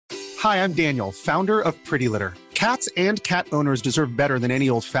Hi, I'm Daniel, founder of Pretty Litter. Cats and cat owners deserve better than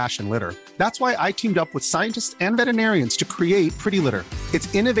any old-fashioned litter. That's why I teamed up with scientists and veterinarians to create Pretty Litter.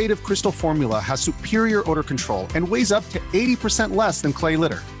 Its innovative crystal formula has superior odor control and weighs up to 80% less than clay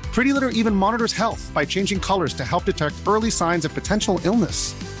litter. Pretty Litter even monitors health by changing colors to help detect early signs of potential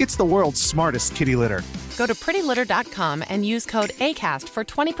illness. It's the world's smartest kitty litter. Go to prettylitter.com and use code ACAST for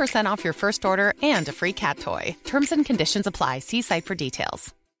 20% off your first order and a free cat toy. Terms and conditions apply. See site for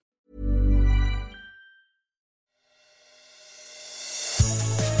details.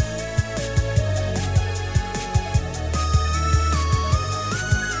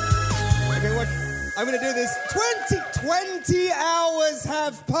 Okay, what? I'm going to do this. 20 hours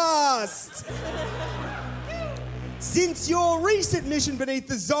have passed. Since your recent mission beneath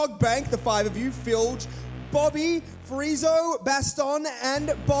the Zog Bank, the five of you, Filge, Bobby, Friezo, Baston,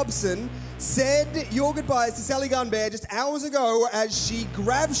 and Bobson, said your goodbyes to Sally Gunbear just hours ago as she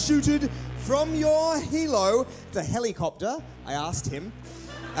grav-shooted from your helo, the helicopter, I asked him,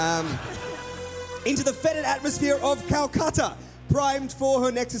 into the fetid atmosphere of Calcutta, primed for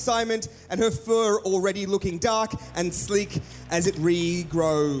her next assignment and her fur already looking dark and sleek as it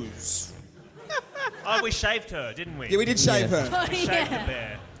regrows. Oh, we shaved her, didn't we? Yeah, we did shave her. Oh, We shaved the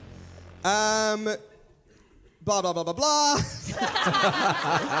bear. Blah, blah, blah, blah, blah.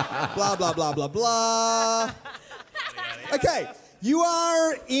 Blah, blah, blah, blah, blah. Okay, you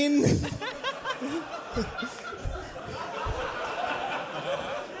are in...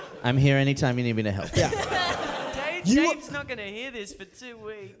 I'm here anytime you need me to help. Yeah. James not going to hear this for 2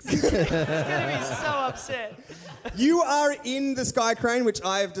 weeks. He's going to be so upset. You are in the Sky Crane, which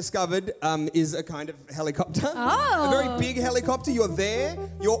I have discovered is a kind of helicopter. Oh. A very big helicopter. You're there.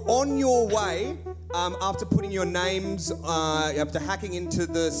 You're on your way after putting your names, after hacking into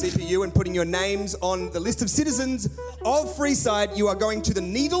the CPU and putting your names on the list of citizens of Freeside. You are going to the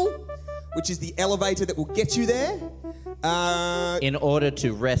Needle, which is the elevator that will get you there. In order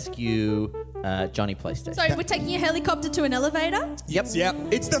to rescue Johnny PlayStation. So we're taking a helicopter to an elevator? Yep.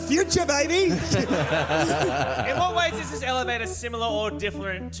 It's the future, baby. In what ways is this elevator similar or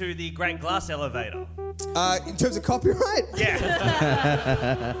different to the Great Glass elevator? In terms of copyright?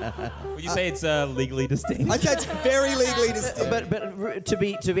 Yeah. Would you say it's legally distinct? I'd say it's very legally distinct. But to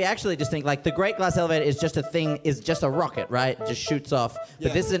be actually distinct, like the Great Glass elevator is just a thing, is just a rocket, right? It just shoots off. Yeah.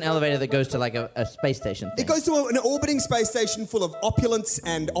 But this is an elevator that goes to like a space station thing. It goes to an orbiting space station full of opulence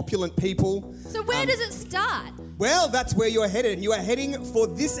and opulent people. So where does it start? Well, that's where you're headed, and you are heading for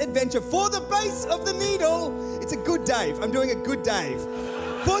this adventure for the base of the Needle. It's a good Dave. I'm doing a good Dave.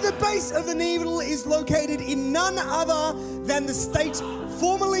 For the base of the Needle is located in none other than the state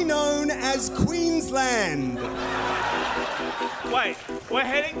formerly known as Queensland. Wait, we're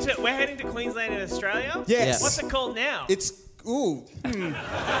heading to Queensland in Australia? Yes. What's it called now? It's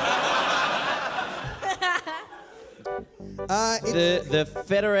The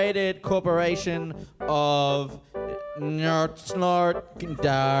Federated Corporation of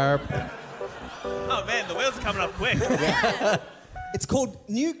Darp. Oh man, the wheels are coming up quick. It's called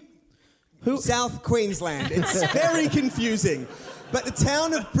South Queensland. It's very confusing. But the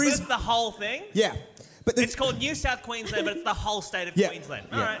town of It's Brisbane... the whole thing? Yeah. But It's called New South Queensland, but it's the whole state of Queensland.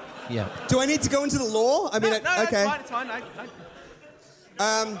 All right. Yeah. Do I need to go into the law? I mean, No, okay. it's fine.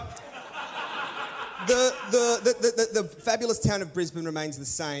 The fabulous town of Brisbane remains the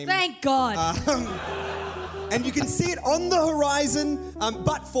same. Thank God. And you can see it on the horizon,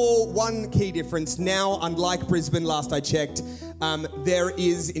 but for one key difference. Now, unlike Brisbane, last I checked, there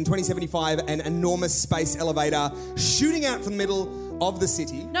is, in 2075, an enormous space elevator shooting out from the middle of the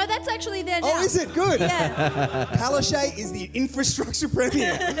city. No, that's actually there now. Oh, is it? Good. Yeah. Palaszczuk is the infrastructure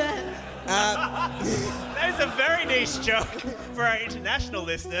premier. That is a very niche joke for our international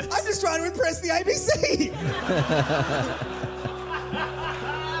listeners. I'm just trying to impress the ABC.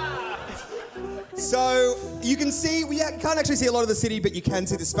 So you can see, we can't actually see a lot of the city, but you can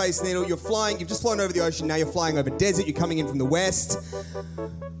see the Space Needle. You're flying, you've just flown over the ocean, now you're flying over desert, you're coming in from the west.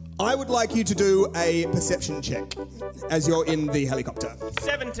 I would like you to do a perception check as you're in the helicopter.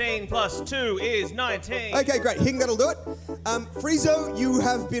 17 plus 2 is 19. Okay, great. Hing, that'll do it. Friezo, you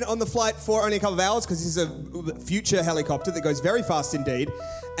have been on the flight for only a couple of hours because this is a future helicopter that goes very fast indeed.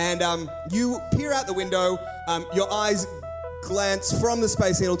 And you peer out the window, your eyes glance from the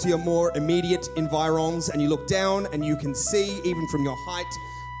Space Needle to your more immediate environs, and you look down and you can see, even from your height,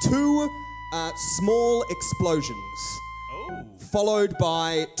 2 small explosions. Followed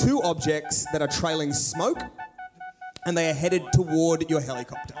by 2 objects that are trailing smoke, and they are headed toward your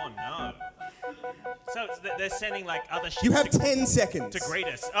helicopter. Oh no. So they're sending like other ships. You have to, 10 seconds. to greet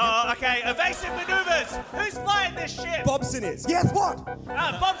us. Oh, okay. Evasive maneuvers. Who's flying this ship? Bobson is. Yes, what?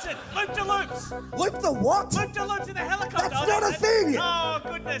 Bobson. Loop de loops. Loop the what? Loop de loops in the helicopter. That's not a thing. Oh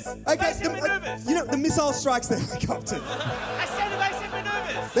goodness. Okay, Evasive maneuvers. the missile strikes the helicopter. I said evasive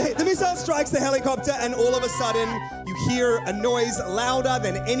maneuvers. The missile strikes the helicopter, and all of a sudden, you hear a noise louder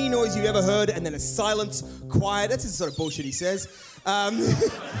than any noise you've ever heard, and then a silence, quiet. That's the sort of bullshit he says.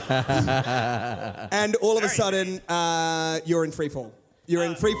 And all of a sudden, you're in free fall. You're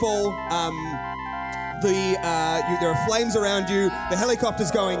in free fall. There are flames around you. The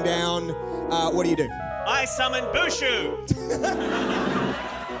helicopter's going down. What do? I summon Bushu.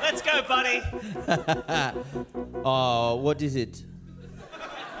 Let's go, buddy. Oh, what is it?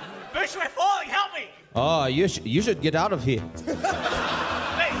 Bushu, we're falling. Help me. Oh, you should get out of here.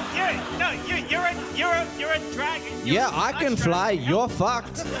 Hey, you're a dragon. Yeah, I can fly. You're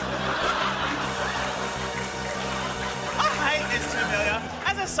fucked. I hate this familiar.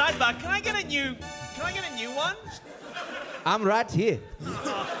 As a sidebar, can I get a new one? I'm right here.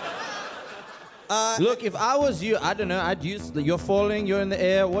 Look, if I was you, I don't know, I'd use you're falling, you're in the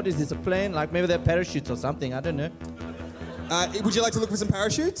air. What is this, a plane? Like maybe they're parachutes or something. I don't know. Would you like to look for some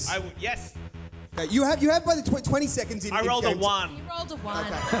parachutes? Yes. Okay, you have by the 20 seconds in. I rolled a 1. You rolled a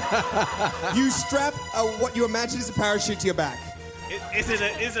 1. You strap what you imagine is a parachute to your back. Is it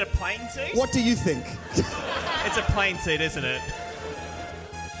a plane seat? What do you think? It's a plane seat, isn't it?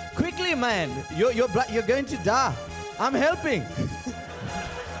 Quickly, man. You're going to die. I'm helping.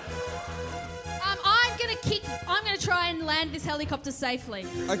 I'm gonna try and land this helicopter safely.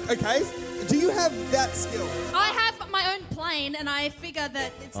 Okay. Do you have that skill? I have my own plane, and I figure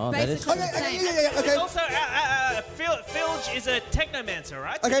that it's Oh, that is basically true. the same. Okay. Also, Filge is a technomancer,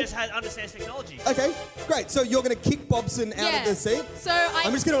 right? Okay. He just understands technology. Okay, great. So you're going to kick Bobson out of the seat? So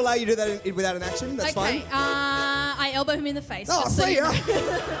I'm just going to allow you to do that without an action. That's fine. I elbow him in the face. Oh, just so see you ya. know.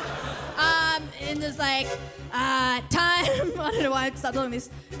 And there's like, time, I don't know why I started doing this.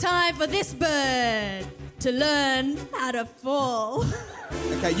 Time for this bird to learn how to fall.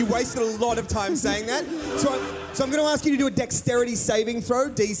 Okay, you wasted a lot of time saying that. So I'm going to ask you to do a dexterity saving throw,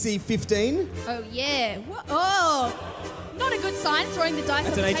 DC 15. Oh, yeah. Oh, not a good sign, throwing the dice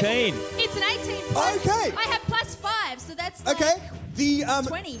That's on an the table. 18. It's an 18 plus. Okay. I have plus 5, so that's like Okay. The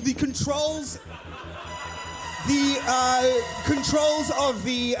 20. the controls of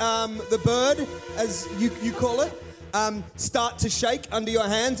the bird, as you call it, start to shake under your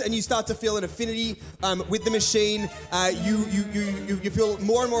hands, and you start to feel an affinity with the machine. You feel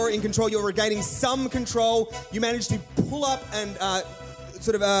more and more in control. You're regaining some control. You manage to pull up and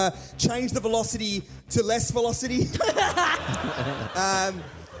change the velocity to less velocity.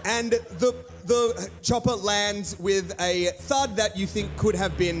 And the chopper lands with a thud that you think could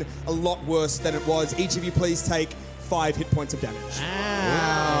have been a lot worse than it was. Each of you please take 5 hit points of damage.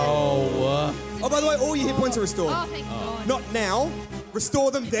 Ow. Oh, by the way, all your hit points are restored. Oh, thank God. Not now.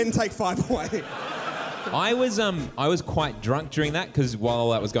 Restore them, then take 5 away. I was quite drunk during that because while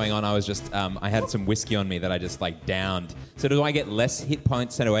that was going on, I was just I had some whiskey on me that I just like downed. So do I get less hit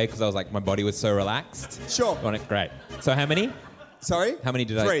points sent away because I was like my body was so relaxed? Sure. On it, great. So how many? Sorry? How many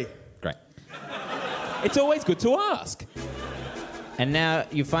did 3. Great. It's always good to ask. And now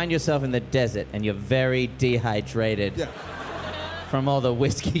you find yourself in the desert and you're very dehydrated Yeah. from all the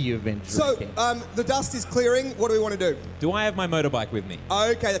whiskey you've been So, drinking. the dust is clearing. What do we want to do? Do I have my motorbike with me?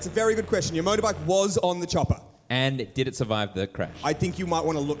 Okay, that's a very good question. Your motorbike was on the chopper. And did it survive the crash? I think you might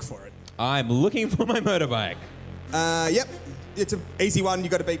want to look for it. I'm looking for my motorbike. Yep. It's an easy one. You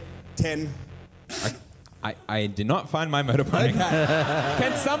got to beat 10. I did not find my motorbike.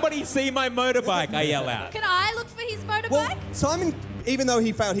 Can somebody see my motorbike? I yell out. Can I look for his motorbike? Well, Simon, even though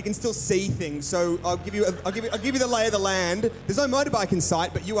he failed, he can still see things. So I'll give you the lay of the land. There's no motorbike in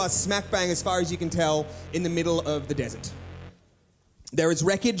sight, but you are smack bang, as far as you can tell, in the middle of the desert. There is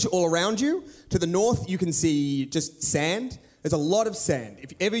wreckage all around you. To the north, you can see just sand. There's a lot of sand.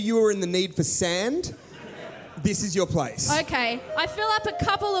 If ever you were in the need for sand, this is your place. Okay, I fill up a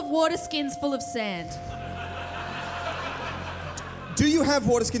couple of water skins full of sand. Do you have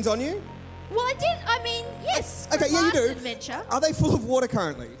water skins on you? Well, yes. Okay, from yeah, you last do. Adventure. Are they full of water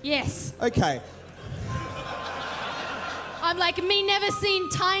currently? Yes. Okay. I'm like, me never seen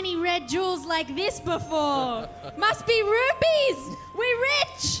tiny red jewels like this before. Must be rubies. We're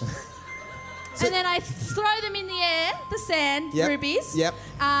rich. And then I throw them in the air, the sand, Yep. rubies. Yep.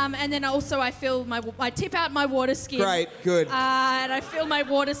 And then also I tip out my water skin. Great, good. And I fill my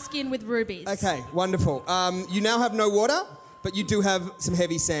water skin with rubies. Okay, wonderful. You now have no water, but you do have some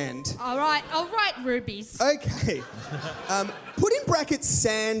heavy sand. All right, I'll write rubies. Okay. Put in brackets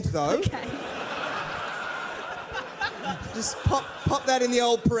sand, though. Okay. Just pop that in the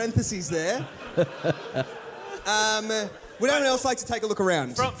old parentheses there. Would anyone else like to take a look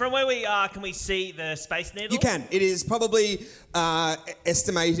around? From where we are, can we see the Space Needle? You can. It is probably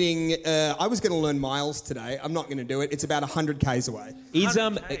estimating. I was going to learn miles today. I'm not going to do it. It's about 100 k's away. He's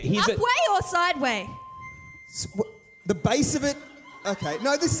Upway or sideway? The base of it. Okay.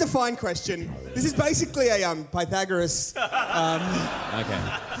 No, this is a fine question. This is basically a Pythagoras. Okay.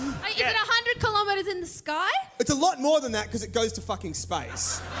 Is it 100 kilometers in the sky? It's a lot more than that because it goes to fucking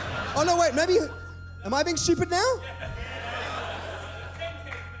space. Oh no, wait. Maybe. Am I being stupid now?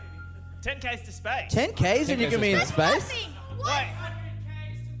 10 k's to space. 10 k's and you can be in space? Nothing. What?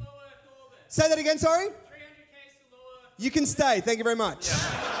 Say that again. Sorry. 300 k's to lower. You can stay. Thank you very much.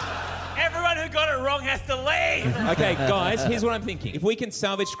 Everyone who got it wrong has to leave. Okay, guys, here's what I'm thinking. If we can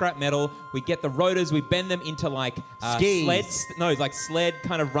salvage scrap metal, we get the rotors, we bend them into like skis. sled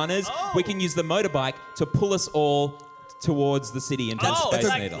kind of runners. We can use the motorbike to pull us all towards the city and Space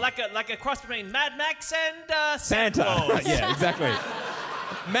Needle. Like a cross between Mad Max and Santa. Yeah, exactly.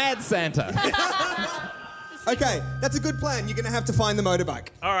 Mad Santa. Okay, that's a good plan. You're going to have to find the motorbike.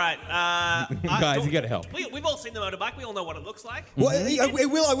 All right. Guys, you got to help. We've all seen the motorbike. We all know what it looks like. Well,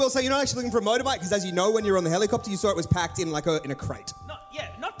 I will say, you're not actually looking for a motorbike because, as you know, when you're on the helicopter, you saw it was packed in in a crate.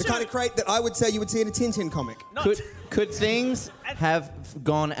 Not the kind of crate that I would say you would see in a Tintin comic. Could things have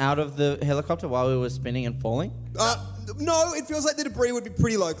gone out of the helicopter while we were spinning and falling? No, it feels like the debris would be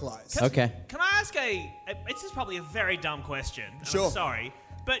pretty localized. Okay. Can I ask this is probably a very dumb question. Sure. I'm sorry.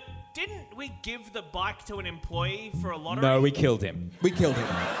 But didn't we give the bike to an employee for a lottery? No, we killed him. We killed him.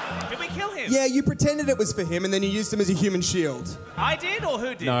 Did we kill him? Yeah, you pretended it was for him and then you used him as a human shield. I did, or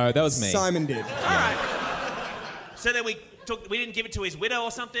who did? No, that was me. Simon did. All right. So then we didn't give it to his widow or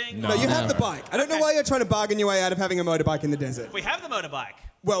something? No, you have the bike. I don't know why you're trying to bargain your way out of having a motorbike in the desert. We have the motorbike.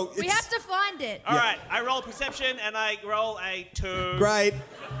 Well, we have to find it. All right, I roll perception and I roll a 2. Great.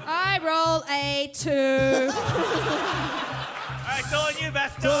 I roll a 2. All right, it's all on you,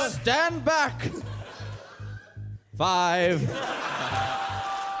 bastard. Stand back. 5.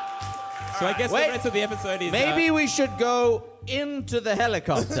 So I guess the rest of the episode is... Maybe we should go into the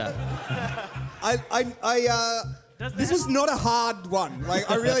helicopter. This was not a hard one. Like,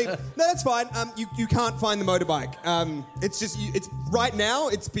 I really... No, that's fine. You can't find the motorbike. It's just... it's right now,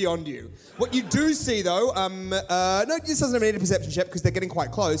 it's beyond you. What you do see, though... no, this doesn't have any perception check because they're getting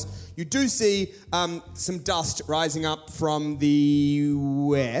quite close. You do see some dust rising up from the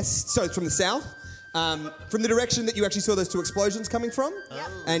west. So it's from the south. From the direction that you actually saw those 2 explosions coming from. Yep.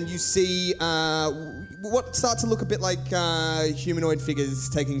 And you see what starts to look a bit like humanoid figures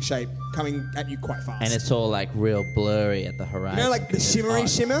taking shape, coming at you quite fast. And it's all like real blurry at the horizon. You know, like the shimmery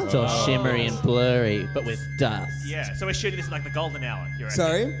shimmer? It's all shimmery and blurry, but with dust. Yeah, so we're shooting this in like the golden hour.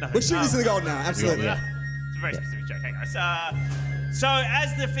 Sorry? Nothing. We're shooting this in the golden hour, absolutely. It's a very specific joke. Hey guys. So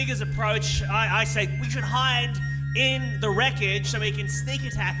as the figures approach, I say we should hide in the wreckage so we can sneak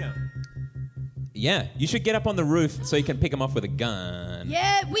attack them. Yeah, you should get up on the roof so you can pick them off with a gun.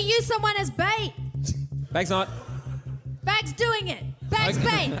 Yeah, we use someone as bait. Bag's not. Bag's doing it. Bag's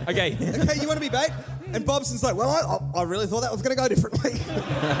bait. Okay. Okay, you want to be bait? And Bobson's like, well, I really thought that was going to go differently.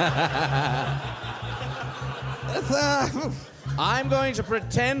 I'm going to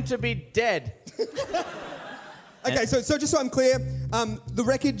pretend to be dead. Okay, so just so I'm clear, the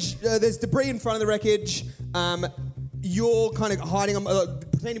wreckage, there's debris in front of the wreckage. You're kind of hiding,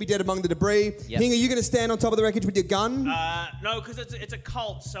 pretending to be dead among the debris. Yep. Hing, are you going to stand on top of the wreckage with your gun? No, because it's a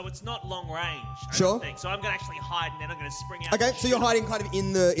cult, so it's not long range. I Sure. don't think. So I'm going to actually hide, and then I'm going to spring out. Okay, so you're hiding kind of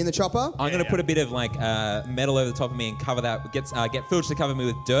in the chopper. I'm going to put a bit of like metal over the top of me and cover that. Get Filch to cover me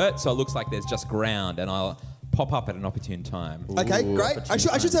with dirt, so it looks like there's just ground, and I'll pop up at an opportune time. Okay, great. I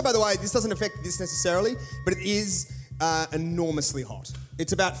should say, by the way, this doesn't affect this necessarily, but it is enormously hot.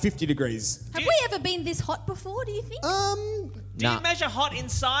 It's about 50 degrees. Have we ever been this hot before, do you think? Do you measure hot in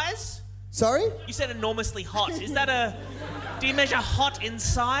size? Sorry? You said enormously hot. Is that a... Do you measure hot in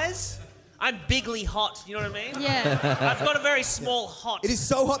size? I'm bigly hot, you know what I mean? Yeah. I've got a very small hot. It is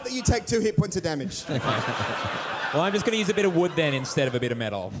so hot that you take 2 hit points of damage. Well, I'm just going to use a bit of wood then instead of a bit of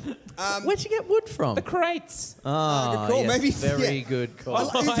metal. Where'd you get wood from? The crates. Oh, good call. yes, Maybe, very yeah. good call.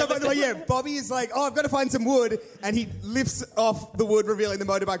 Bobby is like, I've got to find some wood, and he lifts off the wood, revealing the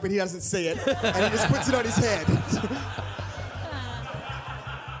motorbike, but he doesn't see it, and he just puts it on his head.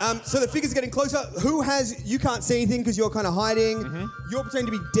 So the figure's getting closer. You can't see anything because you're kind of hiding. Mm-hmm. You're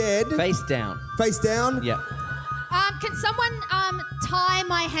pretending to be dead. Face down. Face down? Yeah. Can someone tie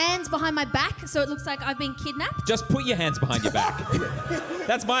my hands behind my back so it looks like I've been kidnapped? Just put your hands behind your back.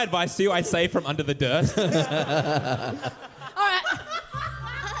 That's my advice to you. I say from under the dirt. All right.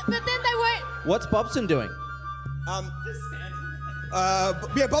 But then they won't... What's Bobson doing?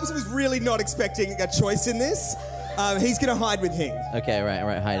 Bobson was really not expecting a choice in this. He's going to hide with Hing. Okay,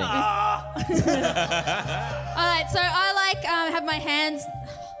 right, hiding. All right, so I have my hands,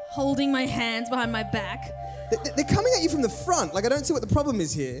 holding my hands behind my back. They're coming at you from the front. Like, I don't see what the problem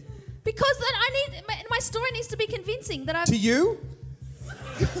is here. Because then my story needs to be convincing that To you?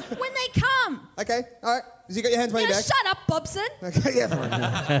 when they come. Okay, all right. So you got your hands behind your back? Shut up, Bobson. Okay, yeah, fine.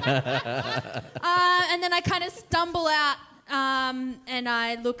 And then I kind of stumble out and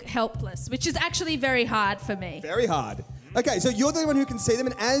I look helpless, which is actually very hard for me. Very hard. Okay, so you're the only one who can see them,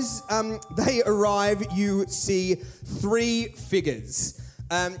 and as they arrive, you see 3 figures.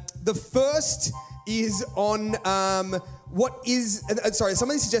 The first is on some of these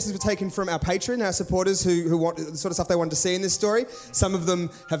suggestions were taken from our Patreon, our supporters who want the sort of stuff they wanted to see in this story. Some of them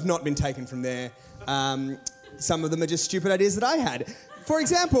have not been taken from there. Some of them are just stupid ideas that I had. For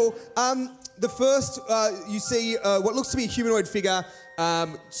example, the first, you see what looks to be a humanoid figure,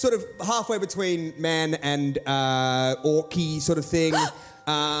 sort of halfway between man and orky sort of thing.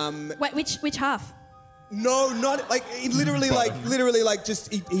 Wait, which half? No, not like he literally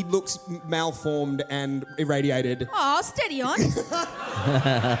just he looks malformed and irradiated. Oh, steady on.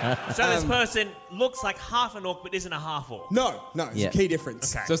 So this person looks like half an orc but isn't a half orc. No, it's a key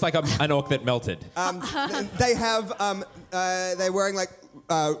difference. Okay. So it's like an orc that melted. They have they're wearing like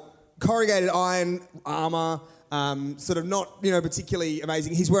corrugated iron armor, sort of not particularly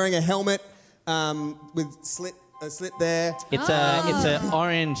amazing. He's wearing a helmet with a slit there. It's an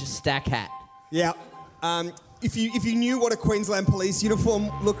orange stack hat. Yeah. If you knew what a Queensland police uniform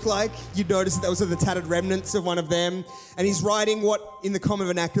looked like, you'd notice that those are the tattered remnants of one of them. And he's riding what, in the common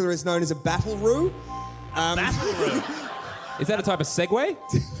vernacular, is known as a battle roo. Battle roo. Is that a type of Segway?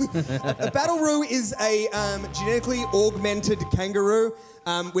 A battle roo is a genetically augmented kangaroo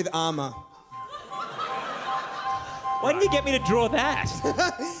with armor. Why didn't you get me to draw that?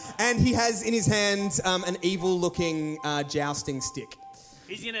 And he has in his hands an evil-looking jousting stick.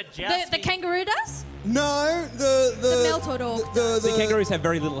 He's in a jousting... The kangaroo does? No, The melted orc. See, kangaroos have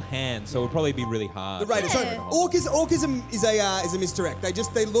very little hands, so it would probably be really hard. Right. So Yeah. orcism is a misdirect. They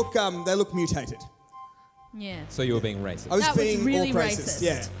look mutated. Yeah. So you were being racist. I was That was being really orc racist. racist.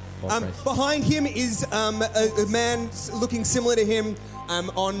 Yeah. Orc racist. Behind him is a man looking similar to him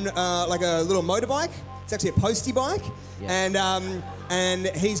on like a little motorbike. It's actually a postie bike, and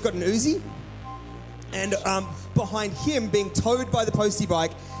he's got an Uzi. And behind him, being towed by the postie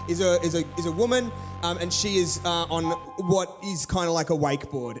bike, is a woman, and she is on what is kind of like a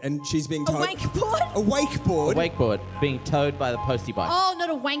wakeboard, and she's being towed. A wakeboard? A wakeboard. A wakeboard being towed by the postie bike. Oh, not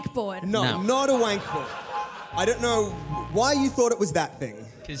a wankboard. No, not a wakeboard. I don't know why you thought it was that thing.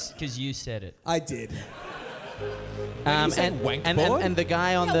 Because you said it. I did. You said wankboard? And the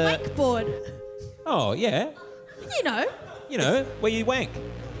guy on Yeah, the wankboard. Oh, yeah. You know, Where you wank.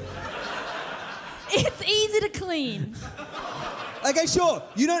 it's easy to clean. Okay, sure.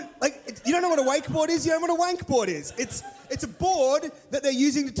 You don't know what a wakeboard is. You don't know what a wankboard is. It's a board that they're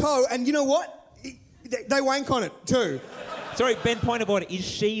using to tow, and you know what? They wank on it too. Sorry, Ben, point of order. Is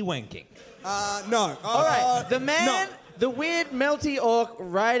she wanking? No. All right, the man, no. the weird melty orc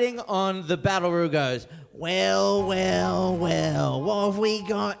riding on the battle roo goes, well, what have we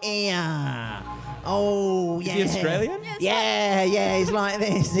got here? Oh, yeah. Is he Australian? Yeah, he's like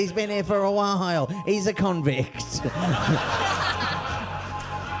this. He's been here for a while. He's a convict.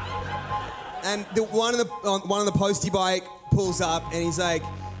 And one of the postie bike pulls up, and he's like,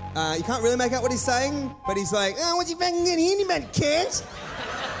 you can't really make out what he's saying, but he's like, oh, what's he fucking getting in, you man, cunt?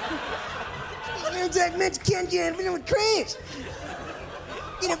 You don't much cunt, you haven't with crash.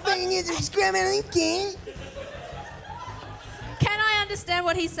 You know, fucking get some scram out of him, cunt. Can I understand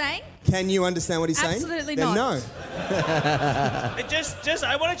what he's saying? Can you understand what he's saying? Absolutely Then not. no. Just,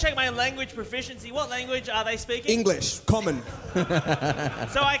 I want to check my language proficiency. What language are they speaking? English, common.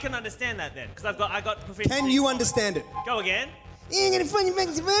 So I can understand that then, because I got proficiency. Can you understand it? Go again. You ain't gonna fucking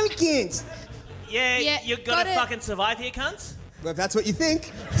fucking survive, cunts. Yeah, you're got gonna it. fucking survive here, cunts. Well, if that's what you think.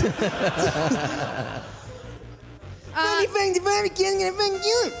 You fucking survive, cunts, I'm gonna fucking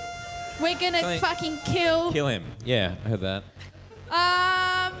kill him. We're gonna Something- fucking kill. Kill him. Yeah, I heard that.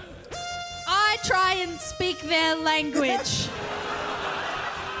 I try and speak their language.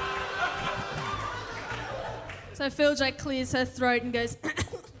 So Philjack clears her throat and goes. Please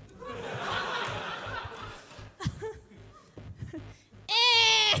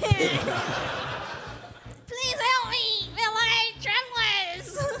help me, fellow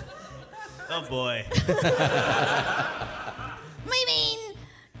travelers. Oh boy. We've been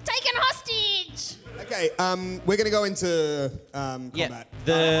taken hostage. Okay, we're gonna go into combat.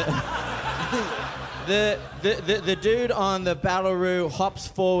 the The dude on the Ballaroo hops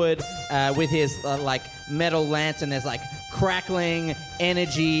forward with his like metal lance, and there's like crackling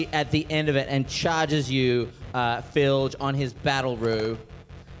energy at the end of it, and charges you, Filge, on his Ballaroo.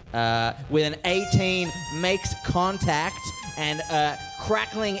 With an 18, makes contact, and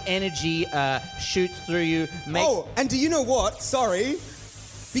crackling energy shoots through you. Oh, and do you know what? Sorry.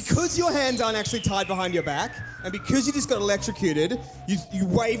 Because your hands aren't actually tied behind your back, and because you just got electrocuted, you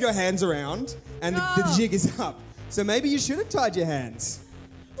wave your hands around, and the jig is up. So maybe you should have tied your hands.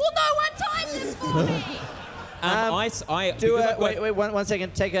 Well, no one tied this for me. Wait, one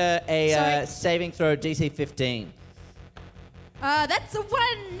second. Take a saving throw, DC 15. That's a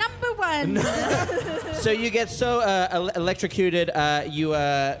one, number one. So you get so electrocuted, you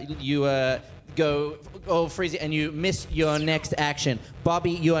go freeze, and you miss your next action.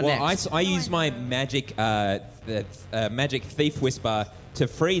 Bobby, you are next. I use my magic magic thief whisper to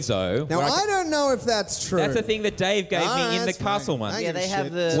Friezo. Now I don't know if that's true. That's the thing that Dave gave me in the castle one. Yeah, they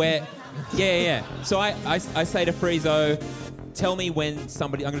have the Yeah. So I say to Friezo, tell me when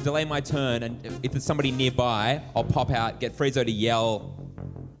somebody. I'm going to delay my turn, and if there's somebody nearby, I'll pop out, get Friezo to yell.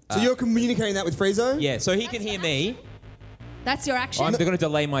 So you're communicating that with Friezo? Yeah, so he can hear me. That's your action. I'm going to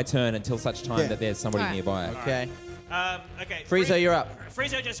delay my turn until such time that there's somebody Alright. nearby. Okay. Okay. Friezo, you're up.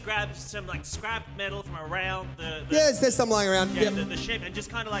 Friezo just grabs some like scrap metal from around the Yes, there's some lying around. yeah, Yep. the ship, and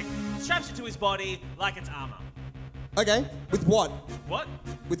just kind of like straps it to his body like it's armor. Okay. With what? What?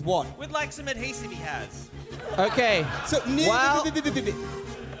 With what? With like some adhesive he has. Okay. So Wow.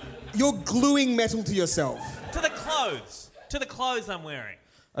 You're gluing metal to yourself. To the clothes. To the clothes I'm wearing.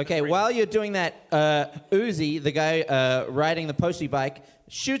 Okay, while you're doing that, Uzi, the guy riding the postie bike,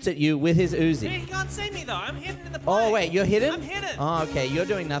 shoots at you with his Yeah, Uzi. he can't see me though. I'm hidden in the plane. Oh, wait, you're hidden? I'm hidden. Oh, okay, you're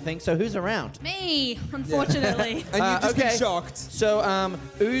doing nothing. So who's around? Me, unfortunately. And you've just okay. been shocked. So,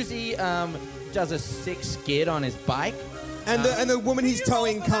 Uzi does a 6 skid on his bike. And the woman he's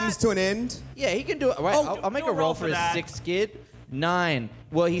towing comes to an end. Yeah, he can do it. Wait, Oh, I'll make do a a roll roll for for his that. 6 skid. 9.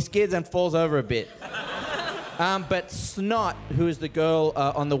 Well, he skids and falls over a bit. But Snot, who is the girl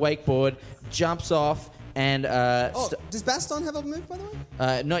on the wakeboard, jumps off and... Does Baston have a move, by the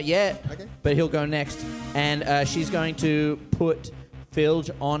way? not yet, Okay. but he'll go next. And she's going to put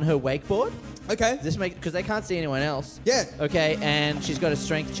Filge on her wakeboard. Okay. This make because they can't see anyone else. Yeah. Okay, and she's got a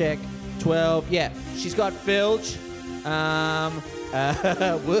strength check, 12. Yeah, she's got Filge.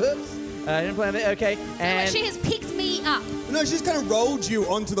 Whoops. Didn't plan that. Okay, and She has picked me up No, she's kind of rolled you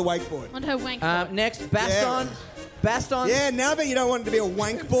onto the wakeboard. on her wank. next, Baston. Baston. Yeah, now that you don't want it to be a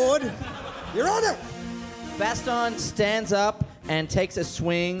wank board, you're on it. Baston stands up and takes a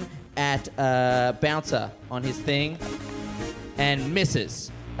swing at Bouncer on his thing, and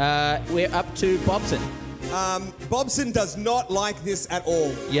misses. We're up to Bobson. Bobson does not like this at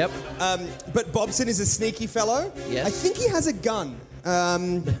all. Yep. But Bobson is a sneaky fellow. Yes. I think he has a gun.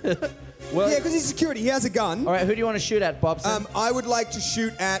 Well, Yeah, because he's security. He has a gun. all right, who do you want to shoot at, Bobson? I would like to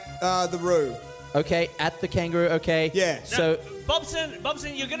shoot at the Roo. Okay, at the kangaroo, okay. Yeah. So,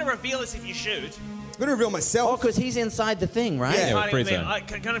 Bobson, you're gonna reveal us if you shoot. I'm going to reveal myself. because he's inside the thing, right? Yeah. with Friezo.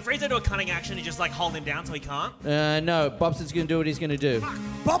 Can Friezo do a cunning action and just like hold him down so he can't? No, Bobson's going to do what he's going to do.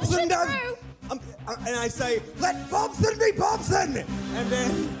 Bobson does. Roo. And I say, let Bobson be Bobson! And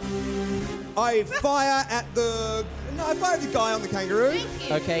then I fire at the... No, I fire at the guy on the kangaroo. Thank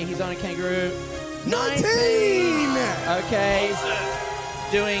you. Okay, he's on a kangaroo. 19! Okay,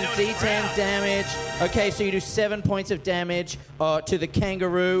 doing That was D10 proud. damage. Okay, so you do 7 points of damage to the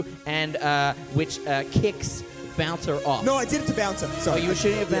kangaroo, and which kicks Bouncer off. No, I did it to Bouncer. Oh, Sorry. you were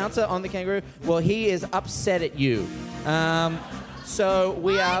shooting a Bouncer on the kangaroo? Well, he is upset at you. So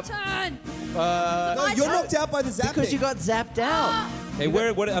we My are... turn. No, you're knocked out by the zapping. Because you got zapped out. Hey,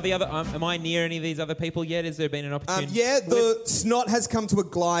 what are the other? Am I near any of these other people yet? Has there been an opportunity? Yeah, the snot has come to a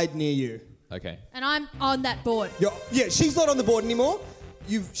glide near you. Okay. And I'm on that board. Yeah, she's not on the board anymore.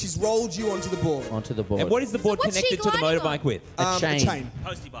 She's rolled you onto the board. Onto the board. And what is the board what's she connected to the gliding motorbike on? with? A chain. A chain.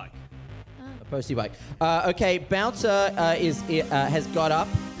 Posty bike. A postie bike. Okay, Bouncer has got up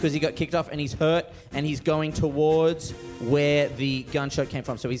because he got kicked off and he's hurt, and he's going towards where the gunshot came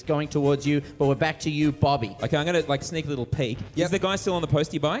from. So he's going towards you, but we're back to you, Bobby. Okay, I'm gonna like sneak a little peek. Yep. Is the guy still on the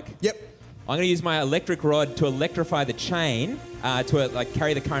postie bike? Yep. I'm gonna use my electric rod to electrify the chain to like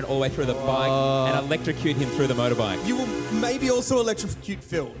carry the current all the way through the bike and electrocute him through the motorbike. You will maybe also electrocute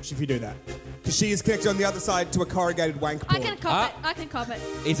Filge if you do that. Because she is connected on the other side to a corrugated wank board. I can cop it. I can cop it.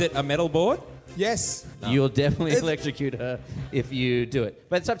 Is it a metal board? Yes. You'll definitely It- electrocute her if you do it.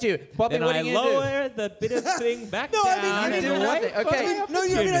 But it's up to you. Bobby, Then what I are you going to do? lower the bit of thing back No, I mean, down you and do away nothing. from Okay. the No,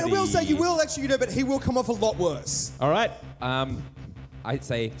 I will say you opportunity. will electrocute her, but he will come off a lot worse. All right. I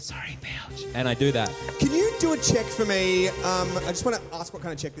say, sorry, Filch. And I do that. Can you do a check for me? I just want to ask what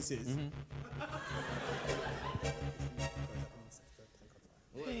kind of check this is.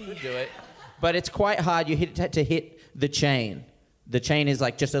 You do it. But it's quite hard. You had to hit the chain. The chain is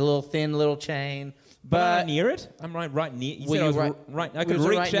like just a little thin little chain. But I'm near it. I'm right near. You said I was right. I could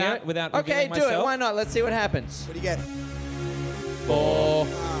reach out without revealing myself. Okay, do it. Why not? Let's see what happens. What do you get? 4.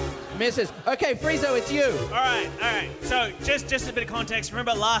 Misses. Okay, Friezo, it's you. All right. So just a bit of context.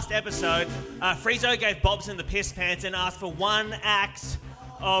 Remember last episode, Friezo gave Bobson the piss pants and asked for one act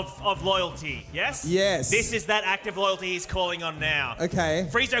of loyalty. Yes? Yes. This is that act of loyalty he's calling on now. Okay.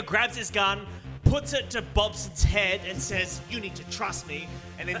 Friezo grabs his gun, puts it to Bobson's head and says, "You need to trust me,"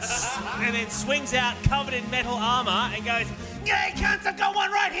 and then swings out covered in metal armor and goes, "Yeah, cunts, I've got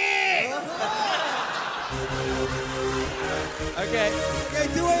one right here!" Okay,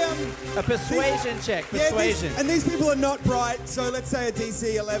 do a persuasion check. Persuasion. And these people are not bright, so let's say a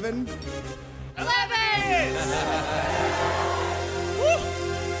DC 11. 11!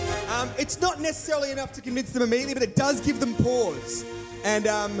 It's not necessarily enough to convince them immediately, but it does give them pause. And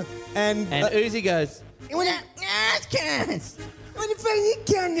Uzi goes, What the fuck you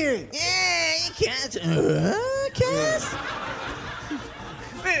can do? yeah, you can't.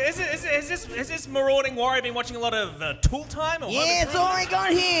 Has this marauding warrior been watching a lot of Tool Time? Or Yeah, it's all I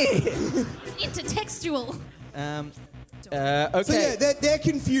got here. Intertextual. Okay. So yeah, they're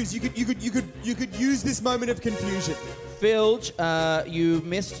confused. You could use this moment of confusion. Filch, you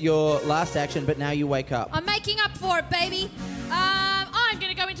missed your last action, but now you wake up. I'm making up for it, baby. I'm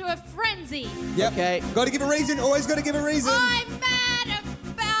gonna go into a frenzy. Yep. Okay. Got to give a reason. Always got to give a reason. I'm mad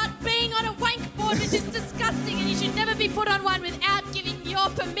about being on a wank board, which is disgusting, and you should never be put on one without giving your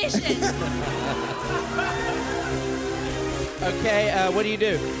permission. Okay, what do you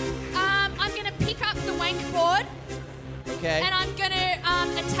do? I'm gonna pick up the wank board. Okay. And I'm gonna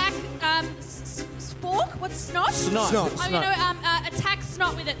attack Spork. What's Snot? Snot. I'm gonna attack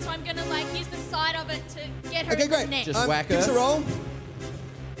Snot with it. So I'm gonna use the side of it to get her Okay, in great. the neck. Just whack her. Give us a roll.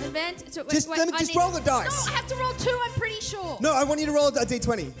 Just roll the dice. No, I have to roll 2. I'm pretty sure. No, I want you to roll a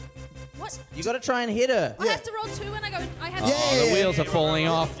D20. What? You got to try and hit her. I have to roll 2 when I go. I have. Yeah. The wheels are falling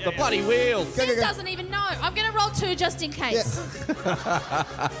off. The bloody wheels. Go, Sid go. doesn't even know. I'm gonna roll 2 just in case.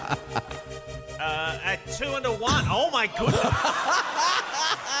 At 2 and a 1. Oh my goodness.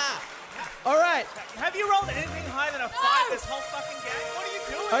 All right. Have you rolled anything higher than a 5 this whole fucking game? What are you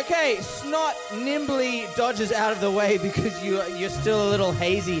doing? Okay, Snot nimbly dodges out of the way because you're still a little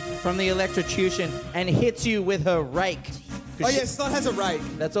hazy from the electrocution and hits you with her rake. Oh yeah, Snot has a rake,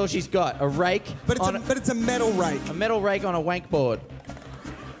 That's all she's got. A rake. but it's a metal rake. A metal rake on a wank board.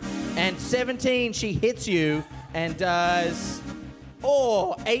 And 17, she hits you and does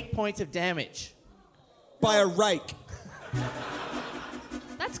 8 points of damage. By a rake.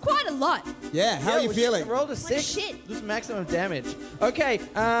 That's quite a lot. Yeah, how are you feeling? Rolled a 6. shit. This is maximum damage. Okay,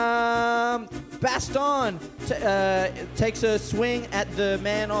 Baston takes a swing at the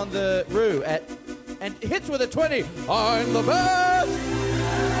man on the roo and hits with a 20. I'm the best!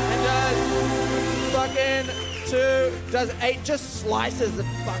 And does 8, just slices the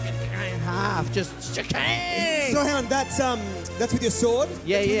fucking guy in half. Just chicane! So hang on, that's with your sword?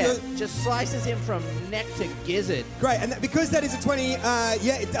 Yeah. That's with your- Just slices him from neck to gizzard. Great, and because that is a 20,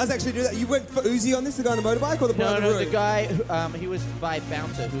 it does actually do that. You went for Uzi on this, the guy on the motorbike, or the boy on the No, roof? the guy, he was by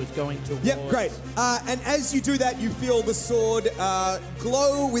Bouncer, who was going towards... Yep, great. And as you do that, you feel the sword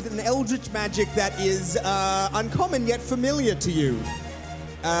glow with an eldritch magic that is uncommon yet familiar to you.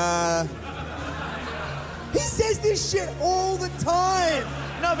 He says this shit all the time.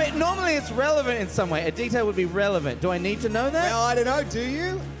 No, but normally it's relevant in some way. A detail would be relevant. Do I need to know that? Well, I don't know. Do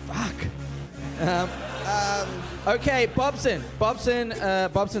you? Fuck. Okay, Bobson.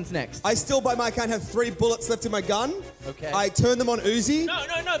 Bobson's next. I still, by my count, have 3 bullets left in my gun. Okay. I turn them on Uzi. No,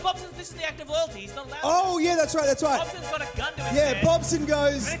 Bobson, this is the act of loyalty. He's not allowed Oh, yeah, that's right. Bobson's got a gun to his Yeah, head. Bobson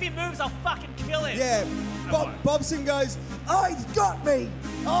goes. And if he moves, I'll fucking kill him. Yeah, Bobson goes. Oh, he's got me.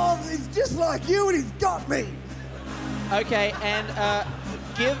 Oh, he's just like you, and he's got me. Okay, and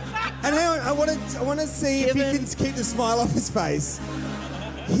give. And hang on, I want to see if he Given- can keep the smile off his face.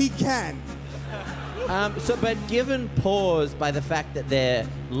 He can. But given pause by the fact that their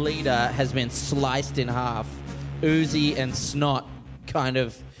leader has been sliced in half, Uzi and Snot kind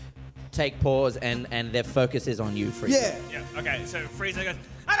of take pause, and their focus is on you, Friezo. Yeah. Yeah, okay, so Friezo goes,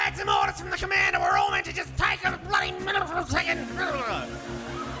 I've had some orders from the commander. We're all meant to just take a bloody minute for a second.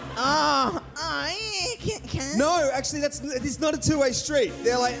 No, actually, it's not a two-way street.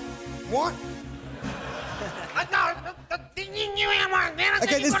 They're like, what? No,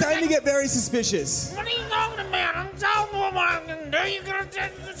 Okay, they're starting to get very suspicious. What are you talking about? I'm telling you what I'm going to do. You're going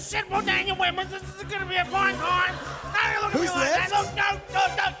to sit down your weapons. This is going to be a fine time. No, look Who's at me like left? that. No.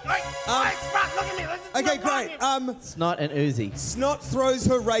 Wait, Sprut, look at me. Okay, great. Snot and Uzi. Snot throws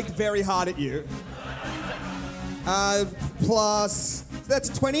her rake very hard at you. Plus, that's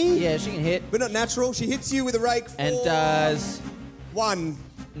 20. Yeah, she can hit. But not natural. She hits you with a rake for... And does... 1.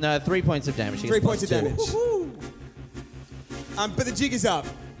 No, 3 points of damage. She 3 gets points of plus damage. 2. But the jig is up.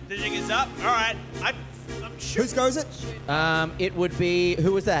 The jig is up. All right. I'm sure. Whose go is it? It would be...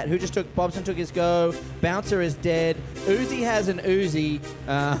 Who was that? Who just took... Bobson took his go. Bouncer is dead. Uzi has an Uzi.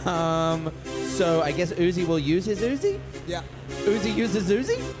 So I guess Uzi will use his Uzi? Yeah. Uzi uses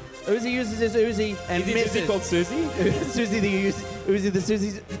Uzi? Uzi uses his Uzi and Is misses. it called Susie? Susie the Uzi the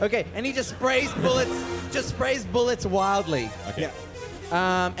Susie's. Okay, and he just sprays bullets wildly. Okay.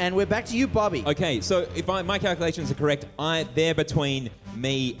 And we're back to you, Bobby. Okay, so if my calculations are correct, they're between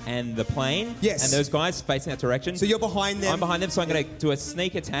me and the plane. Yes. And those guys facing that direction. So you're behind them. I'm behind them, so I'm going to do a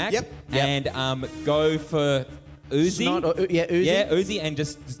sneak attack. Yep. And go for Uzi. Snot or, yeah, Uzi. Yeah, Uzi, and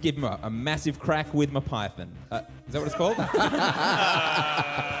just give him a massive crack with my python. Is that what it's called?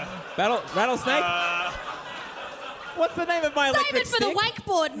 Rattlesnake? What's the name of my Save electric it for stick? the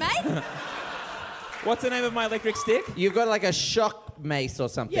wakeboard, mate. What's the name of my electric stick? You've got like a shock mace or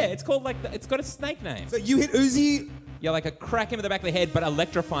something. Yeah, it's called it's got a snake name. So you hit Uzi. Yeah, like a crack him in the back of the head, but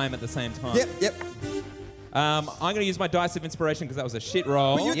electrify him at the same time. Yep. I'm going to use my dice of inspiration because that was a shit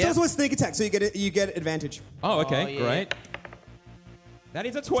roll. But you tell us what sneak attack, so you get advantage. Oh, okay, Oh, yeah. great. That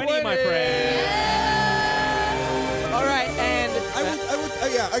is a 20, my friend. All right, and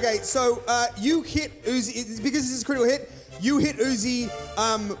Okay. So you hit Uzi because this is a critical hit. You hit Uzi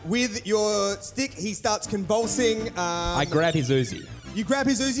with your stick. He starts convulsing. I grab his Uzi. You grab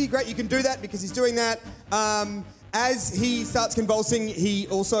his Uzi. Great, you can do that because he's doing that. As he starts convulsing, he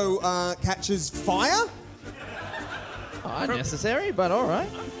also catches fire. unnecessary, but all right.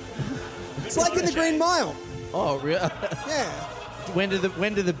 It's like in the Green Mile. Oh, really? Yeah. When do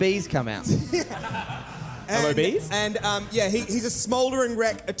the bees come out? And, bees? And he's a smouldering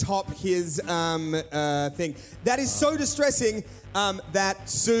wreck atop his thing. That is so distressing that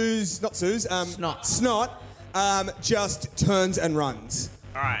Snot just turns and runs.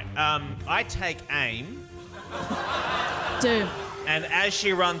 All right. I take aim, Do. and as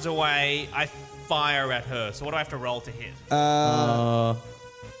she runs away, I fire at her. So what do I have to roll to hit?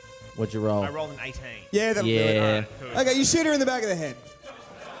 What'd you roll? I rolled an 18. Yeah, that'll do it. Yeah. All right, cool. Okay, you shoot her in the back of the head.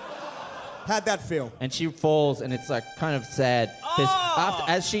 How'd that feel? And she falls, and it's like kind of sad.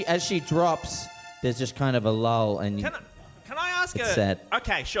 As she drops, there's just kind of a lull, and you, Can I ask it's sad.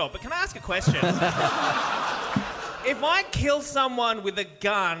 Okay, sure, but can I ask a question? If I kill someone with a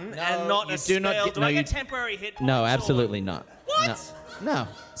gun and not you a do spell, not do I get temporary hit points? No, or- absolutely not. What? No.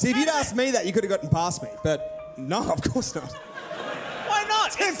 See, if you'd asked me that, you could have gotten past me. But no, of course not. Why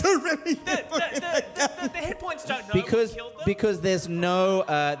not? Temporary. The hit points don't know who Because killed them. because there's no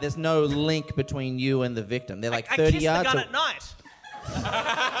link between you and the victim. They're like I 30 kiss yards. the gun a- at night.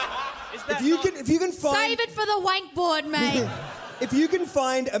 Is that If you can find Save it for the wankboard, mate. if you can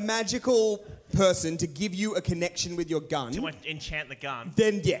find a magical person to give you a connection with your gun, to enchant the gun?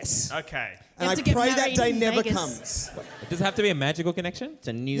 then yes. Okay. And have I to get pray that married day in never Vegas. comes. Does it have to be a magical connection? It's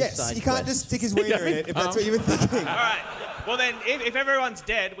a new Yes, side you can't quest. just stick his wiener in it if that's what you were thinking. All right. Well then, if everyone's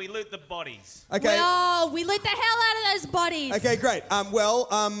dead, we loot the bodies. Okay. Well, we loot the hell out of those bodies. Okay, great.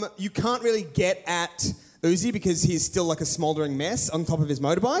 You can't really get at Uzi because he's still like a smouldering mess on top of his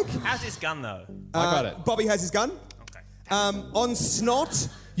motorbike. How's his gun though? I got it. Bobby has his gun. Okay. On Snot,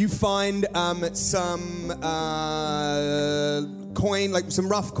 you find some coin, like some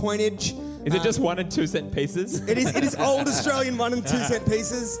rough coinage. Is it just 1 and 2 cent pieces? It is old Australian 1 and 2 cent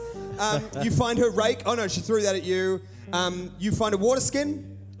pieces. You find her rake. Oh no, she threw that at you. You find a water skin.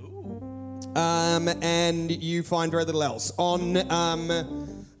 And you find very little else. On The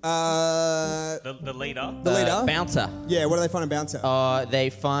leader. the leader. Bouncer. Yeah, what do they find in Bouncer? They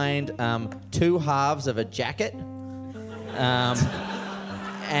find 2 halves of a jacket. And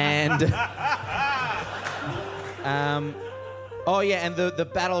the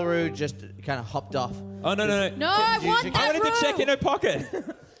battle rood just kind of hopped off. Oh, no. No, I want I that wanted to check room. in her pocket.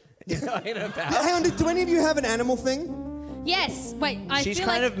 Hang on, do any of you have an animal thing? Yes. Wait, I She's feel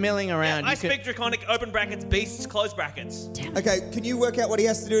kind like of milling around. I You could- speak Draconic, open brackets, beasts, close brackets. Okay, can you work out what he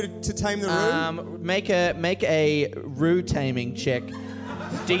has to do to tame the room? make a roo taming check.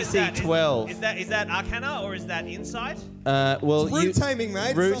 What is that? DC 12. Is that Arcana or is that Insight? Well, Root taming,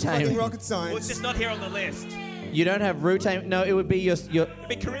 mate. Root It's not fucking taming. rocket Well, it's science. just not here on the list. You don't have root taming. No, it would be your It'd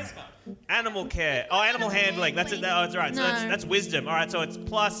be Charisma. Animal care. Oh, animal handling. That's it. That's right. So No. that's wisdom. All right, so it's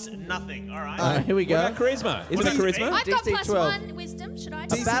plus nothing. All right. Here we go. What about charisma? Isn't it charisma? I've got DC plus 12. 1 wisdom. Should I?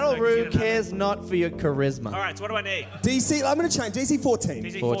 Battle Roo cares not for your charisma. All right, so what do I need? DC, I'm going to change. DC 14.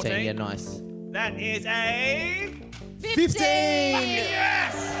 DC 14, yeah, nice. That is a... 15!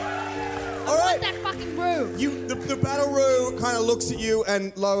 Yes! All right. That fucking Roo. The Battle Roo kind of looks at you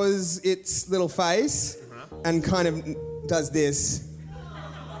and lowers its little face and kind of does this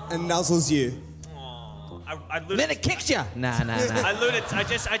and nuzzles you. I looted. Then it kicks you. Nah. I looted.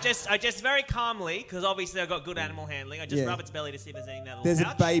 I just very calmly, because obviously I've got good animal handling. I just Yeah. rub its belly to see if there's anything in that little There's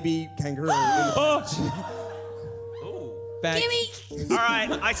pouch. a baby kangaroo. in the pouch. Ooh. Thanks. Gimme. All right,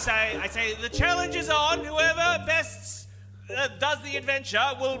 I say the challenge is on. Whoever best does the adventure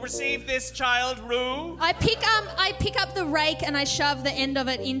will receive this child, Roo. I pick up the rake and I shove the end of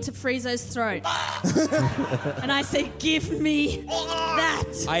it into Friezo's throat. And I say, "Give me that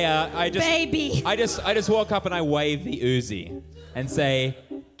I just baby." I just walk up and I wave the Uzi and say,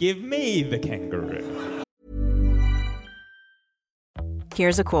 "Give me the kangaroo."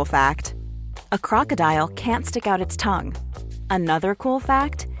 Here's a cool fact. A crocodile can't stick out its tongue. Another cool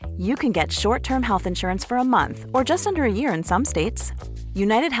fact, you can get short-term health insurance for a month or just under a year in some states.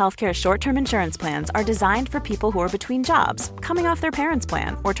 United Healthcare short-term insurance plans are designed for people who are between jobs, coming off their parents'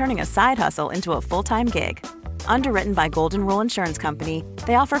 plan, or turning a side hustle into a full-time gig. Underwritten by Golden Rule Insurance Company,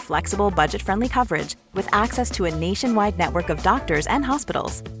 they offer flexible, budget-friendly coverage with access to a nationwide network of doctors and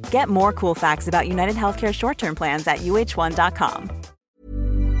hospitals. Get more cool facts about United Healthcare short-term plans at uh1.com.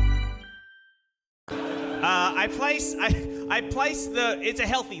 I place the. It's a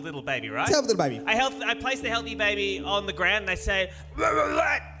healthy little baby, right? It's a healthy little baby. I place the healthy baby on the ground and I say,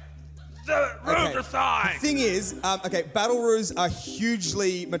 "Let the Roo decide." The thing is, Battle Roos are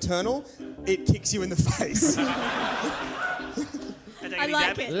hugely maternal. It kicks you in the face. I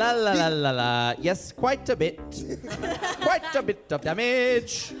like it. La la la la la. Yes, quite a bit. Quite a bit of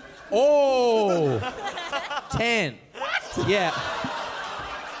damage. Oh. 10. What? Yeah.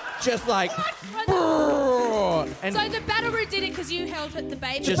 Just like. And So the Battle Roo did it because you held the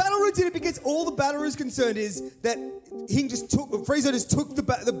baby. The Battle Roo did it because all the Battle Roo's concerned is that Friezo just took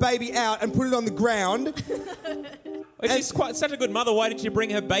the baby out and put it on the ground. She's such a good mother. Why did she bring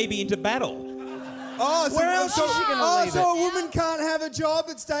her baby into battle? Oh, so, Where else is she gonna leave so it? a woman can't have a job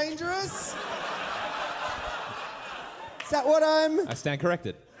that's dangerous? Is that what I stand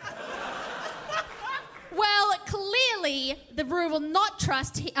corrected. Well, clearly the Roo will not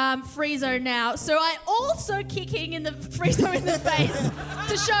trust Friezo now, so I also kicking in the Friezo in the face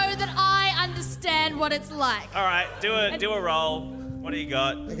to show that I understand what it's like. All right, do a roll. What do you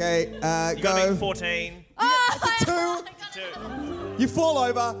got? Okay, You go. got me 14. Oh, That's a 2. I got it. You fall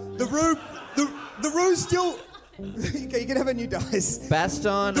over. The Roo still... Okay, you can have a new dice.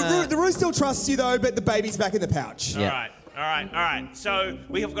 Baston. The Roo still trusts you, though, but the baby's back in the pouch. Yeah. All right. So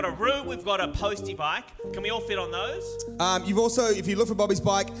we have got a Roo, we've got a postie bike. Can we all fit on those? You've also, if you look for Bobby's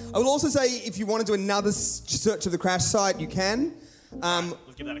bike, I will also say if you want to do another search of the crash site, you can.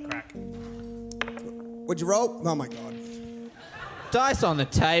 Let's give that a crack. What'd you roll? Oh my god. Dice on the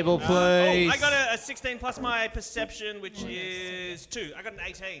table, please. I got a 16 plus my perception, which is 2. I got an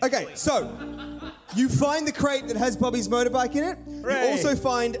 18. Okay, Sweet. so you find the crate that has Bobby's motorbike in it. Hooray. You also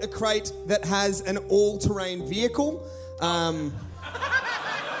find a crate that has an all-terrain vehicle. Well,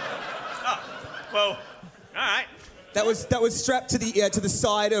 all right. That was strapped to the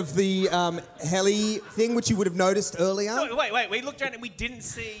side of the heli thing, which you would have noticed earlier. So, wait. We looked around and we didn't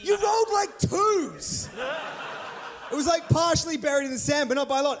see. You rolled like 2s. It was like partially buried in the sand, but not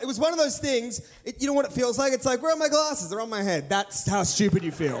by a lot. It was one of those things, you know what it feels like? It's like, where are my glasses? They're on my head. That's how stupid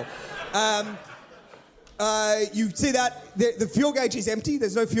you feel. You see that the fuel gauge is empty.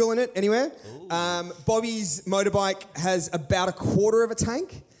 There's no fuel in it anywhere. Bobby's motorbike has about a quarter of a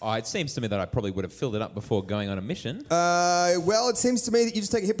tank. Oh, it seems to me that I probably would have filled it up before going on a mission. Well, it seems to me that you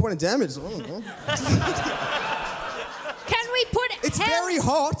just take a hit point of damage. Can we put... It's very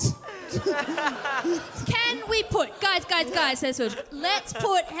hot. Can we put... Guys, says Switch. Let's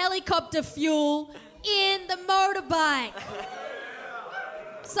put helicopter fuel in the motorbike.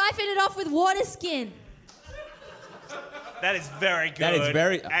 Siphon it off with water skin. That is very good. That is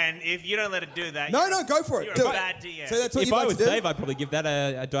very- And if you don't let it do that... No, go for it. You're Do a it. bad DM. So that's what If you'd I like was to do? Dave, I'd probably give that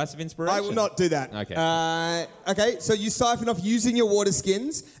a dice of inspiration. I will not do that. Okay. Okay, so you siphon off using your water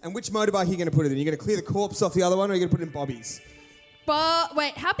skins, and which motorbike are you going to put it in? You're going to clear the corpse off the other one, or are you going to put it in Bobby's?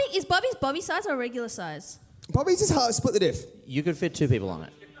 Wait, how big is Bobby's Bobby size or regular size? Bobby's is hard. Split the diff. You could fit 2 people on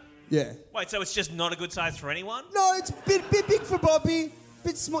it. Yeah. Wait, so it's just not a good size for anyone? No, it's bit big for Bobby.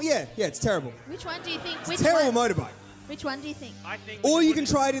 Bit small. Yeah, it's terrible. Which one do you think? Terrible motorbike. Which one do you think? I think. we Or should you put can it-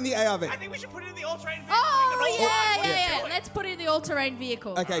 try it in the ARV. I think we should put it in the all-terrain vehicle. Oh, We can all yeah. do it. Let's put it in the all-terrain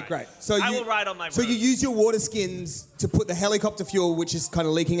vehicle. Okay, great. So I will ride on my So road. you use your water skins to put the helicopter fuel, which is kind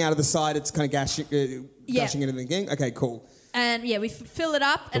of leaking out of the side. It's kind of gushing into the gang. Okay, cool. And yeah, we fill it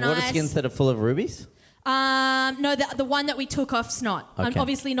up. The and water I skins that are full of rubies? No, the one that we took off Snot. I'm Okay.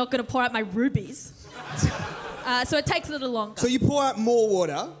 obviously not going to pour out my rubies. So it takes a little longer. So you pour out more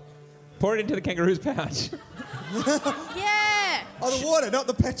water. Pour it into the kangaroo's pouch. Yeah. Oh, the water, not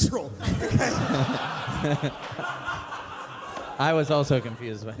the petrol. I was also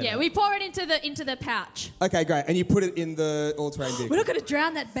confused. By Yeah, we pour it into the pouch. Okay, great. And you put it in the all-terrain We're vehicle. not going to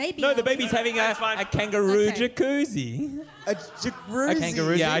drown that baby. No, the are baby's we? having That's fine. a kangaroo Okay. jacuzzi. A jacuzzi. A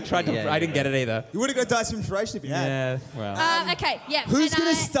kangaroo? Yeah, I tried to. Yeah, I didn't get it either. You would have got to die some inspiration if you had. Yeah, well. Okay, yeah. Who's and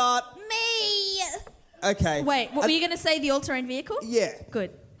going to start? Me. Okay. Wait, what were you going to say? The all-terrain vehicle? Yeah.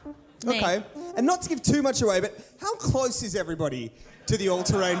 Good. Me. Okay. And not to give too much away, but how close is everybody to the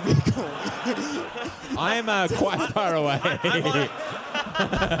all-terrain vehicle? I'm quite far away.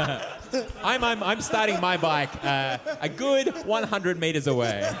 I'm starting my bike a good 100 meters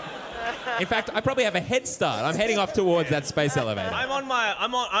away. In fact, I probably have a head start. I'm heading off towards that space elevator.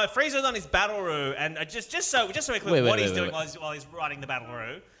 Frieza's on his Battleroo, and just so we're clear what he's doing while he's riding the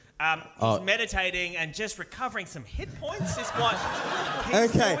Battleroo. He's meditating and just recovering some hit points is what he's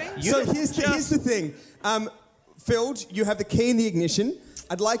Okay. doing. So here's the thing. Filge, you have the key in the ignition.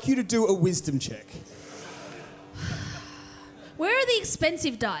 I'd like you to do a wisdom check. Where are the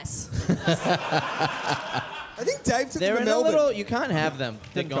expensive dice? I think Dave took They're them in to a Melbourne. little. You can't have them.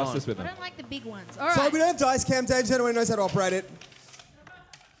 They're Didn't trust gone. us with I them. don't like the big ones. All Sorry, right. we don't have dice cam. Dave's the only one who knows how to operate it.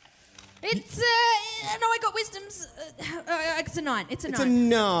 It's no, I got wisdoms. It's a 9. It's a 9. It's a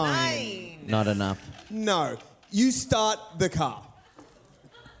 9. Not enough. No. You start the car.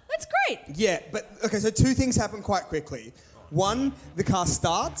 That's great. Yeah, but okay, so two things happen quite quickly. One, the car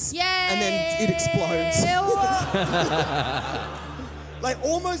starts, Yay! and then it explodes. Like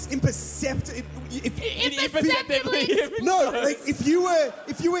almost imperceptibly. Imperceptibly. No, like if you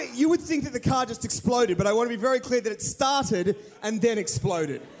would think that the car just exploded, but I want to be very clear that it started and then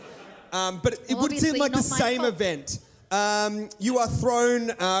exploded. But it would seem obviously like the not my same fault. event. You are thrown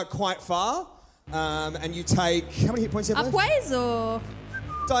quite far, and you take how many hit points do you have left? Upways or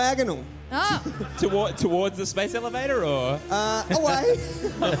Diagonal. oh, Towards the space elevator, or Away.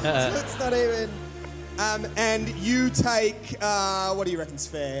 So it's not even. And you take what do you reckon's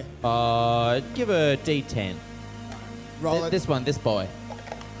fair? Give a D10. Roll it. This one, this boy.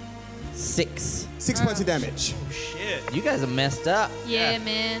 6. 6 points of damage. Shit. You guys are messed up. yeah,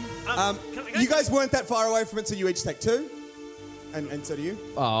 man. You guys weren't that far away from it, so you each take 2. And so do you.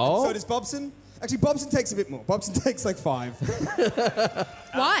 Oh. So does Bobson. Actually, Bobson takes a bit more. Bobson takes like 5.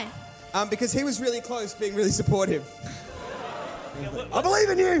 Why? Because he was really close, being really supportive. I believe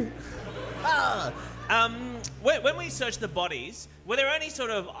in you! When we searched the bodies, were there any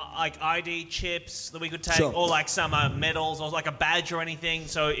sort of like ID chips that we could take, Sure. or like some medals, or like a badge or anything?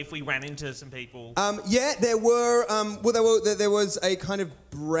 So if we ran into some people, Yeah, there were. There was a kind of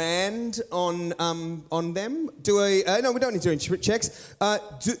brand on them. No, we don't need to do any checks.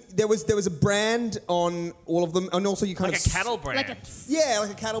 There was a brand on all of them, and also you kind like of a cattle brand. Like a Yeah,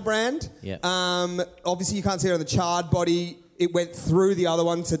 like a cattle brand. Yeah. Obviously, you can't see it on the charred body. It went through the other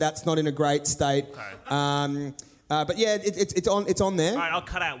one, so that's not in a great state. Okay. But yeah, it's on there. All right, I'll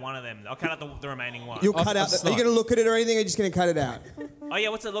cut out one of them. I'll cut out the remaining one. You'll cut out. Are you going to look at it or anything? Or are you just going to cut it out? Oh yeah,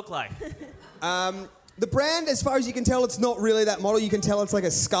 what's it look like? The brand, as far as you can tell, it's not really that model. You can tell it's like a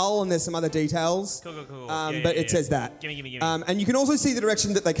skull, and there's some other details. Cool. But it says that. Gimme. And you can also see the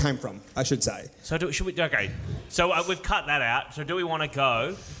direction that they came from, I should say. So should we? Okay. So we've cut that out. So do we want to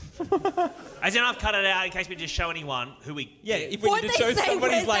go? As in, I've cut it out in case we just show anyone who we. yeah, if we Won't need to they show say,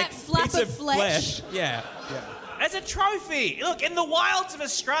 somebody's "Where's like that flap piece of of flesh?" Yeah. As a trophy. Look, in the wilds of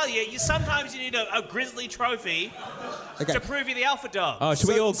Australia, sometimes you need a grizzly trophy Okay. to prove you're the alpha dog. Oh, should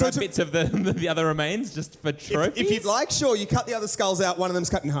we all so grab to- bits of the other remains just for trophies? If you'd like, sure. You cut the other skulls out. One of them's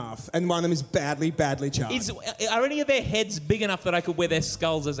cut in half, and one of them is badly charred. Are any of their heads big enough that I could wear their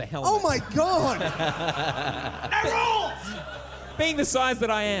skulls as a helmet? Oh my god! No rules! Being the size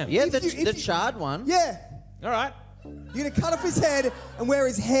that I am. Yeah, If the you- charred one. Yeah. All right. You're gonna cut off his head and wear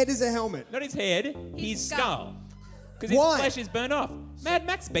his head as a helmet. Not his head, his skull. Because Why? his flesh is burnt off. Mad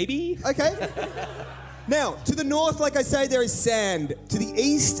Max, baby. Okay. Now, to the north, like I say, there is sand. To the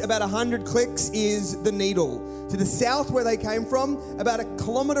east, about 100 clicks, is the Needle. To the south, where they came from, about a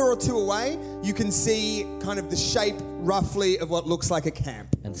kilometre or 2 away, you can see kind of the shape, roughly, of what looks like a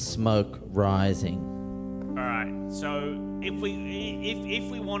camp. And smoke rising. All right. So if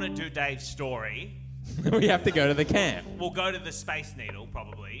we want to do Dave's story, We have to go to the camp. We'll go to the Space Needle,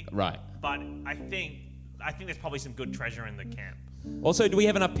 probably. Right. But I think there's probably some good treasure in the camp. Also, do we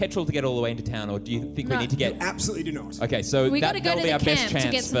have enough petrol to get all the way into town, or do you think we need to get... Absolutely do not. Okay, so We gotta go that'll to be the our best camp to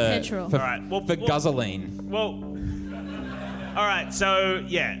chance get some petrol. for All right, well, guzzling. Well, all right, so,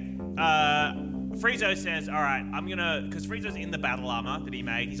 yeah. Friezo says, all right, I'm going to... Because Friezo's in the battle armor that he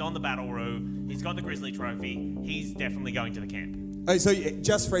made. He's on the battle room. He's got the Grizzly trophy. He's definitely going to the camp. Oh, so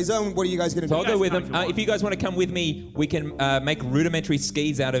just Friezo, and what are you guys going to do? So I'll go with him. If you guys want to come with me, we can make rudimentary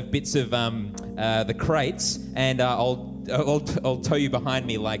skis out of bits of the crates, and I'll tow you behind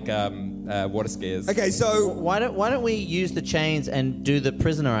me like water skiers. Okay, so Why don't we use the chains and do the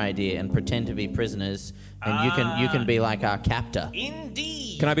prisoner idea and pretend to be prisoners, and you can be like our captor.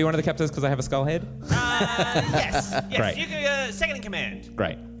 Indeed. Can I be one of the captors because I have a skull head? Yes. Great. You can, second in command.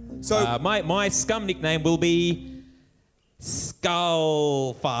 Great. So my scum nickname will be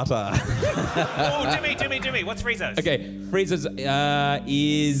Skull Farter. Oh, do me. What's Friezo's? Okay, Frieza's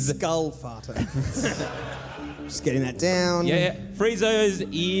is... Skull Farter. Just getting that down. Yeah. Frieza's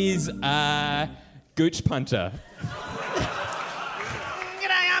is Gooch Punter.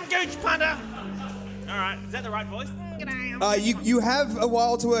 G'day, I'm Gooch Punter. All right, is that the right voice? G'day, I'm You have a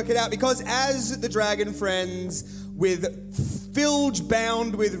while to work it out, because as the dragon friends, with Filge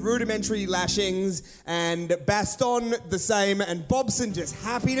bound with rudimentary lashings, and Baston the same, and Bobson just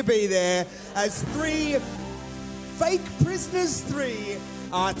happy to be there, as 3 fake prisoners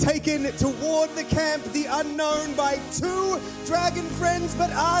are taken toward the camp, the unknown, by 2 dragon friends, but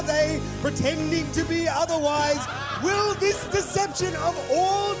are they pretending to be otherwise? Will this deception of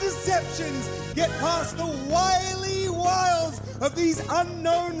all deceptions get past the wily wiles of these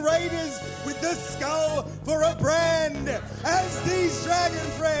unknown raiders with the skull for a brand? As these dragon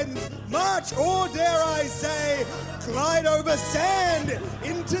friends march, or dare I say, glide over sand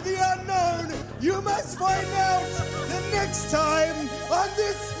into the unknown, you must find out the next time on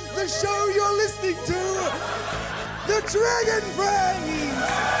the show you're listening to, The Dragon Friends!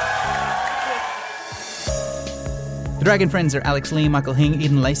 The Dragon Friends are Alex Lee, Michael Hing,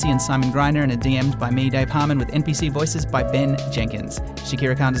 Eden Lacey, and Simon Greiner, and are DM'd by me, Dave Harmon, with NPC voices by Ben Jenkins.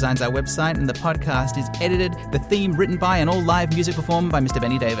 Shakira Khan designs our website, and the podcast is edited, the theme written by, and all live music performed by Mr.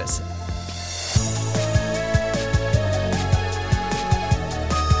 Benny Davis.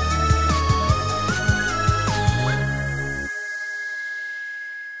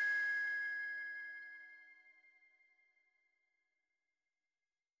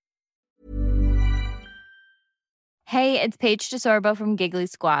 Hey, it's Paige DeSorbo from Giggly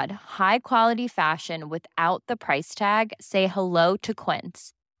Squad. High quality fashion without the price tag. Say hello to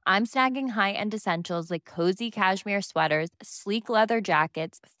Quince. I'm snagging high-end essentials like cozy cashmere sweaters, sleek leather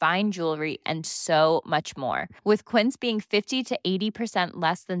jackets, fine jewelry, and so much more. With Quince being 50 to 80%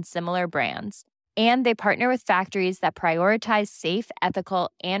 less than similar brands. And they partner with factories that prioritize safe, ethical,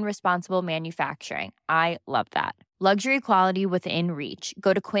 and responsible manufacturing. I love that. Luxury quality within reach.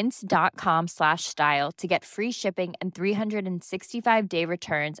 Go to quince.com/style to get free shipping and 365-day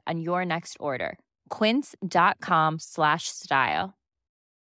returns on your next order. Quince.com/style.